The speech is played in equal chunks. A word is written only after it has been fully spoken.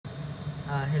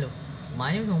Hello,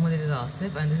 my name is Mohammed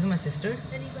Asif and this is my sister.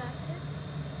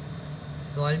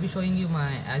 So I'll be showing you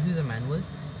my app user manual.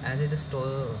 As I just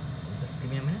told, just give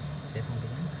me a minute.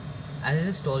 As I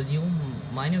just told you,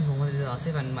 my name is Mohammed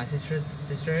Asif and my sister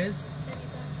is.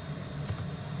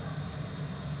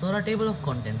 So our table of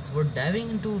contents. We're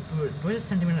diving into Twitter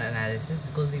sentiment analysis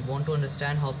because we want to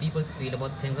understand how people feel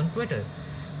about things on Twitter.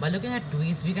 By looking at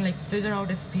tweets, we can figure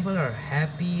out if people are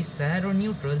happy, sad, or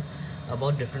neutral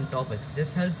about different topics.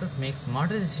 This helps us make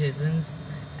smarter decisions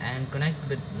and connect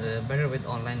with better with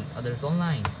others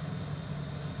online.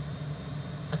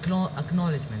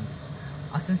 Acknowledgements.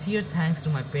 A sincere thanks to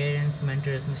my parents,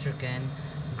 mentors, Mr. Ken,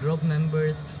 group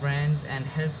members, friends, and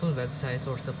helpful websites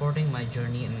for supporting my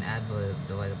journey in app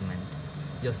development.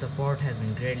 Your support has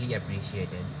been greatly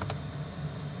appreciated.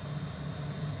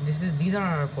 These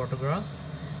are our photographs,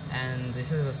 and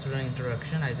this is a student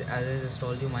introduction. As I just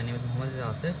told you, my name is Mohammed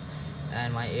Asif,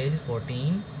 and my age is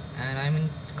 14, and I'm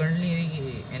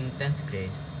currently in 10th grade.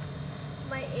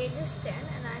 My age is 10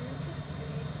 and I'm in 6th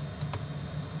grade.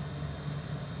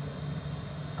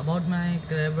 About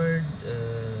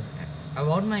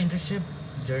my internship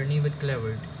journey with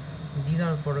Clevered. These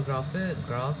are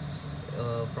graphs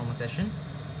from a session.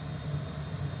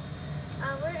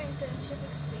 Our internship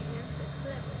experience with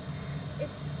Clevered.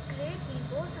 It's great. We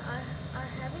both are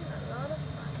having a lot of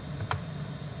fun.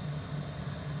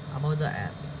 About the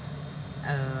app.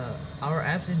 Our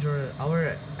app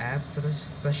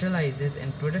specializes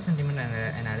in Twitter sentiment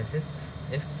analysis.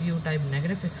 If you type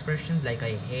negative expressions like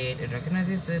I hate, it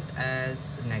recognizes it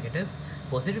as negative.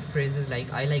 Positive phrases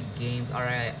like I like games are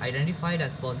identified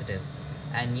as positive,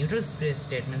 and neutral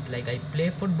statements like I play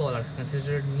football are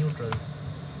considered neutral.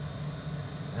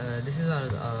 This is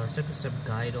our step-to-step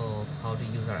guide of how to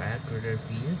use our app Twitter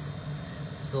Feels.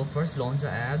 So first launch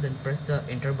the app, then press the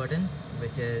enter button,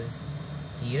 which is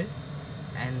here,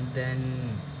 and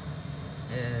then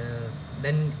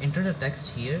enter the text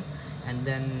here, and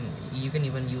then you can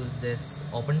even use this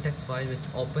open text file, which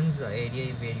opens the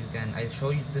area where you can. I'll show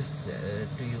you this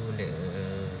to you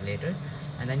later,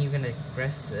 and then you can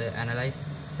press analyze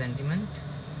sentiment,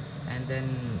 and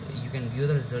then you can view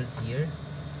the results here,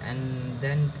 and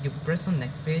then you press on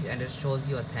next page and it shows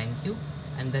you a thank you,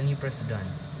 and then you press done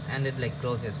and it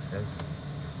closes itself.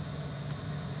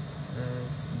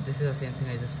 This is the same thing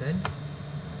I just said.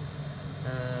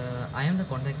 I am the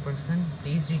contact person.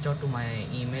 Please reach out to my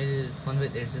email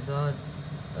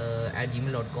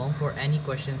funwithirziza@gmail.com for any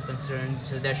questions, concerns,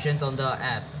 suggestions on the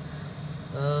app.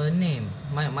 Name.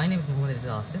 My name is Mohammed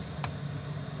Asif,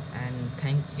 and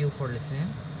thank you for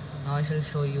listening. Now I shall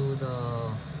show you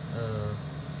the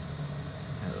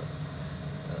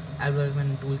app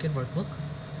development toolkit workbook.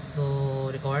 So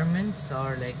requirements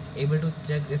are able to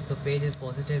check if the page is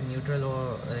positive, neutral,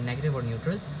 or negative or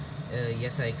neutral.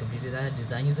 Yes, I completed that.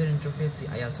 Design user interface,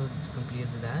 I also completed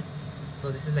that.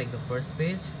 So this is the first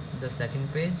page, the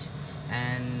second page,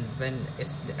 and when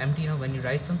it's empty, when you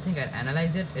write something and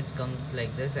analyze it, it comes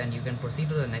like this, and you can proceed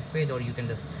to the next page, or you can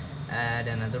just add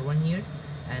another one here,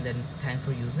 and then thanks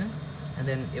for using. And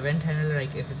then event handler,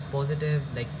 if it's positive,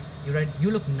 you write you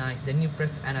look nice, then you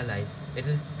press analyze. It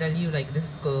will tell you this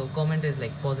comment is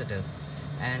positive,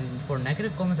 and for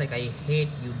negative comments like I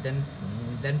hate you, then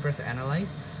press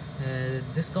analyze.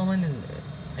 This comment,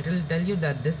 it will tell you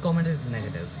that this comment is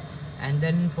negative. And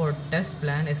then for test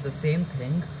plan, it's the same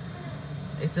thing.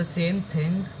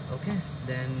 Okay,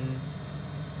 then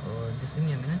just give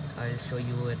me a minute, I'll show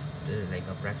you it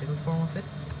a practical form of it.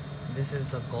 This is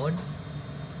the code,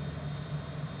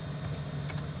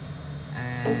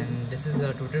 and this is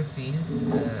a Twitter Feels.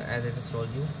 As I just told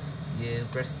you, you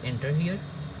press enter here,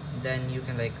 then you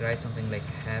can write something like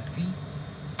happy.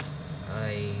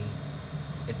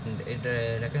 It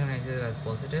recognizes it as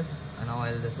positive, and now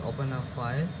I'll just open a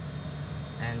file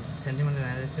and sentiment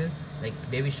analysis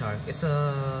baby shark. It's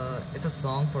a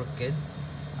song for kids.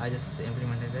 I just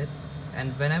implemented it,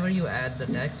 and whenever you add the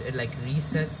text, it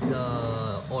resets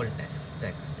the old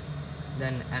text.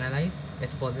 Then analyze,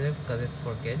 it's positive because it's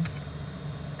for kids,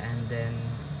 and then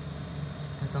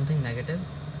something negative,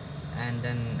 and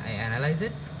then I analyze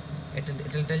it. It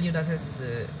will tell you that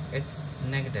it's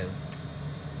negative.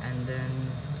 And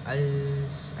then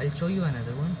I'll show you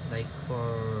another one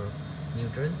for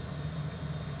neutral.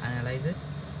 Analyze it,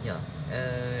 yeah,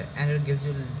 and it gives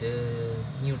you the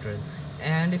neutral.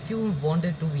 And if you want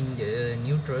it to be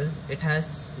neutral, it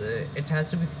has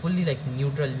to be fully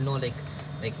neutral,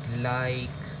 like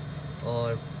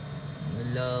or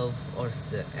love or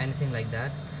anything like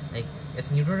that.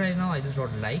 It's neutral right now. I just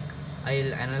wrote like.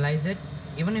 I'll analyze it.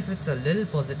 Even if it's a little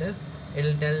positive,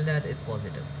 it'll tell that it's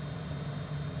positive.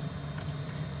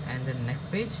 and then next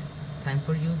page, thanks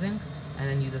for using, and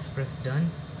then you just press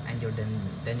done, and you're done.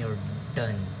 Then you're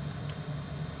done.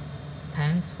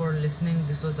 Thanks for listening.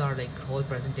 This was our whole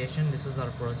presentation. This was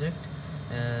our project.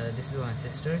 This is my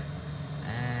sister,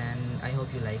 and I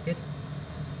hope you like it.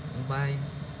 Bye.